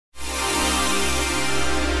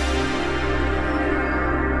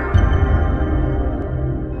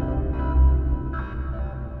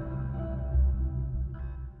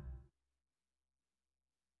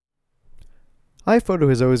iPhoto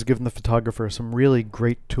has always given the photographer some really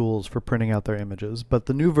great tools for printing out their images, but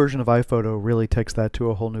the new version of iPhoto really takes that to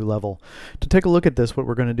a whole new level. To take a look at this, what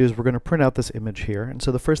we're going to do is we're going to print out this image here. And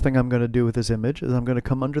so the first thing I'm going to do with this image is I'm going to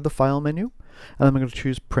come under the File menu, and I'm going to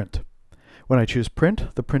choose Print. When I choose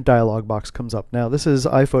Print, the Print dialog box comes up. Now, this is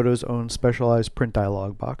iPhoto's own specialized print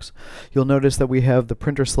dialog box. You'll notice that we have the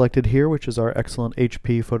printer selected here, which is our excellent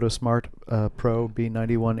HP PhotoSmart Pro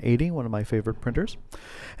B9180, one of my favorite printers.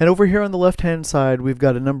 And over here on the left-hand side, we've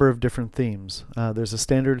got a number of different themes. There's a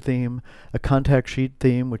standard theme, a contact sheet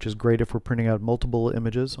theme, which is great if we're printing out multiple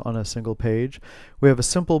images on a single page. We have a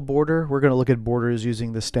simple border. We're going to look at borders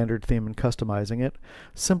using the standard theme and customizing it.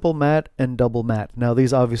 Simple matte and double matte. Now,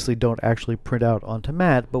 these obviously don't actually print out onto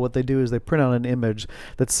matte, but what they do is they print out an image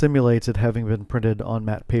that simulates it having been printed on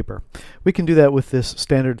matte paper. We can do that with this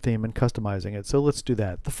standard theme and customizing it, so let's do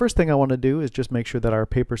that. The first thing I want to do is just make sure that our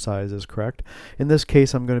paper size is correct. In this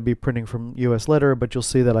case, I'm going to be printing from US letter, but you'll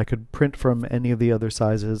see that I could print from any of the other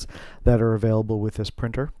sizes that are available with this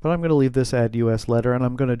printer. But I'm going to leave this at US letter, and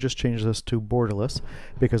I'm going to just change this to borderless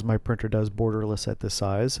because my printer does borderless at this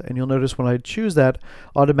size. And you'll notice when I choose that,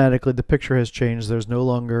 automatically the picture has changed. There's no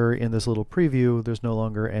longer in this little preview, there's no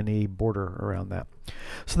longer any border around that.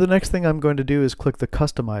 So the next thing I'm going to do is click the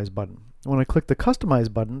Customize button. When I click the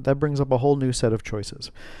Customize button, that brings up a whole new set of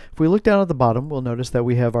choices. If we look down at the bottom, we'll notice that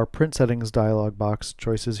we have our Print Settings dialog box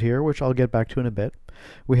choices here, which I'll get back to in a bit.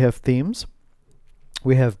 We have Themes,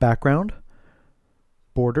 we have Background,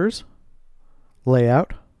 Borders,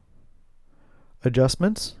 Layout,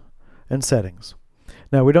 Adjustments, and Settings.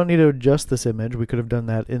 Now, we don't need to adjust this image. We could have done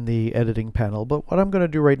that in the editing panel, but what I'm going to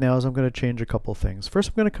do right now is I'm going to change a couple things. First,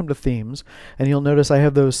 I'm going to come to Themes, and you'll notice I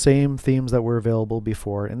have those same themes that were available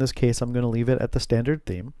before. In this case, I'm going to leave it at the standard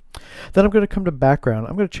theme. Then I'm going to come to Background.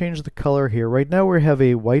 I'm going to change the color here. Right now, we have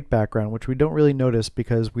a white background, which we don't really notice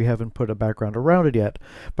because we haven't put a background around it yet,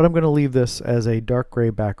 but I'm going to leave this as a dark gray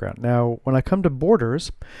background. Now, when I come to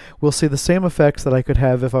Borders, we'll see the same effects that I could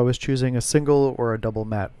have if I was choosing a single or a double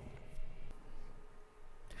matte.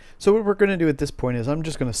 So what we're going to do at this point is I'm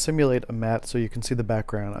just going to simulate a matte so you can see the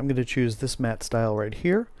background. I'm going to choose this matte style right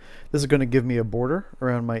here. This is going to give me a border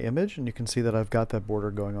around my image, and you can see that I've got that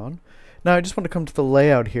border going on. Now I just want to come to the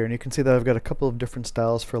layout here, and you can see that I've got a couple of different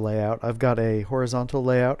styles for layout. I've got a horizontal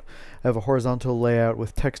layout. I have a horizontal layout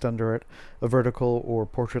with text under it, a vertical or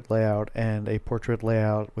portrait layout, and a portrait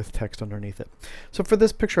layout with text underneath it. So for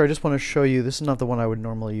this picture, I just want to show you, this is not the one I would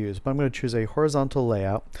normally use, but I'm going to choose a horizontal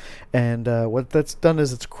layout, and what that's done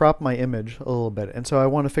is it's cropped my image a little bit, and so I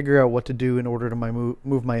want to figure out what to do in order to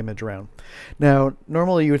move my image around. Now,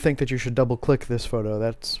 normally you would think that you should double click this photo.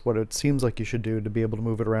 That's what it seems like you should do to be able to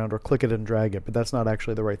move it around, or click it and drag it, but that's not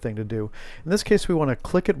actually the right thing to do. In this case, we want to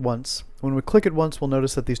click it once. When we click it once, we'll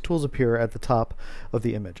notice that these tools appear at the top of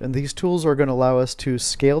the image, and these tools are going to allow us to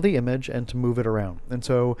scale the image and to move it around. And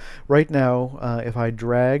so right now, if I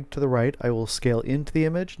drag to the right, I will scale into the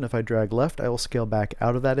image, and if I drag left, I will scale back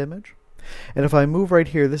out of that image. And if I move right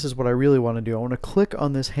here, this is what I really want to do. I want to click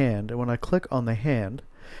on this hand, and when I click on the hand,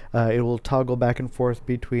 it will toggle back and forth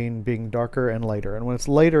between being darker and lighter. And when it's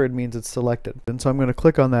lighter, it means it's selected. And so I'm going to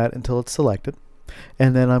click on that until it's selected.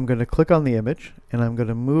 And then I'm going to click on the image, and I'm going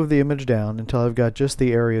to move the image down until I've got just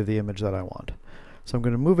the area of the image that I want. So I'm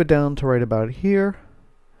going to move it down to right about here.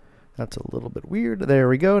 That's a little bit weird. There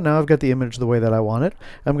we go. Now I've got the image the way that I want it.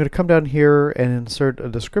 I'm going to come down here and insert a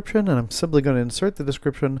description, and I'm simply going to insert the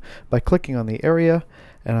description by clicking on the area,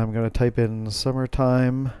 and I'm going to type in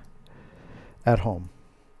summertime at home.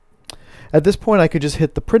 At this point, I could just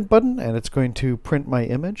hit the print button, and it's going to print my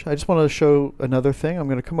image. I just want to show another thing. I'm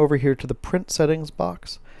going to come over here to the print settings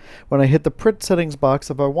box. When I hit the print settings box,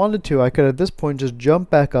 if I wanted to, I could at this point just jump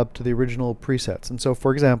back up to the original presets. And so,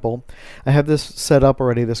 for example, I have this set up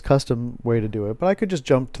already, this custom way to do it, but I could just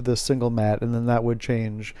jump to the single matte, and then that would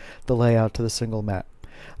change the layout to the single matte.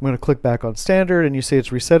 I'm going to click back on standard, and you see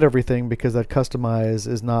it's reset everything because that customize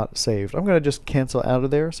is not saved. I'm going to just cancel out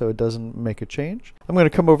of there so it doesn't make a change. I'm going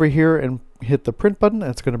to come over here and hit the print button,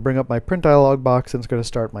 and it's going to bring up my print dialog box, and it's going to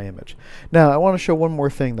start my image. Now I want to show one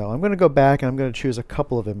more thing though. I'm going to go back and I'm going to choose a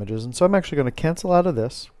couple of images, and so I'm actually going to cancel out of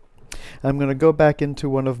this. I'm going to go back into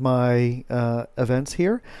one of my events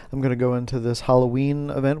here. I'm going to go into this Halloween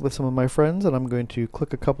event with some of my friends, and I'm going to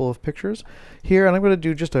click a couple of pictures here, and I'm going to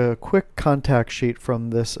do just a quick contact sheet from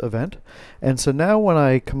this event. And so now when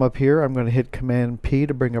I come up here, I'm going to hit Command P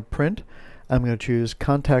to bring up print. I'm going to choose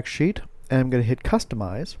contact sheet, and I'm going to hit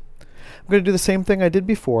customize. I'm going to do the same thing I did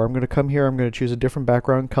before. I'm going to come here, I'm going to choose a different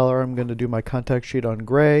background color. I'm going to do my contact sheet on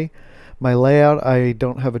gray. My layout, I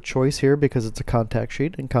don't have a choice here because it's a contact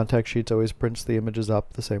sheet, and contact sheets always prints the images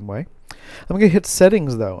up the same way. I'm going to hit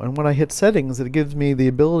settings though, and when I hit settings it gives me the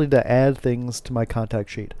ability to add things to my contact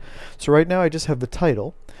sheet. So right now I just have the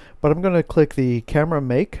title, but I'm going to click the camera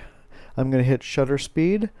make. I'm going to hit shutter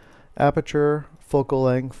speed, aperture, focal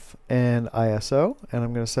length, and ISO, and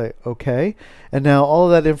I'm going to say OK. And now all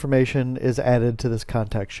of that information is added to this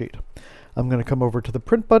contact sheet. I'm going to come over to the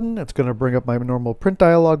print button. It's going to bring up my normal print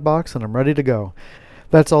dialog box, and I'm ready to go.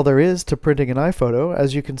 That's all there is to printing an iPhoto.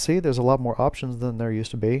 As you can see, there's a lot more options than there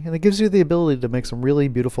used to be, and it gives you the ability to make some really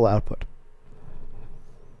beautiful output.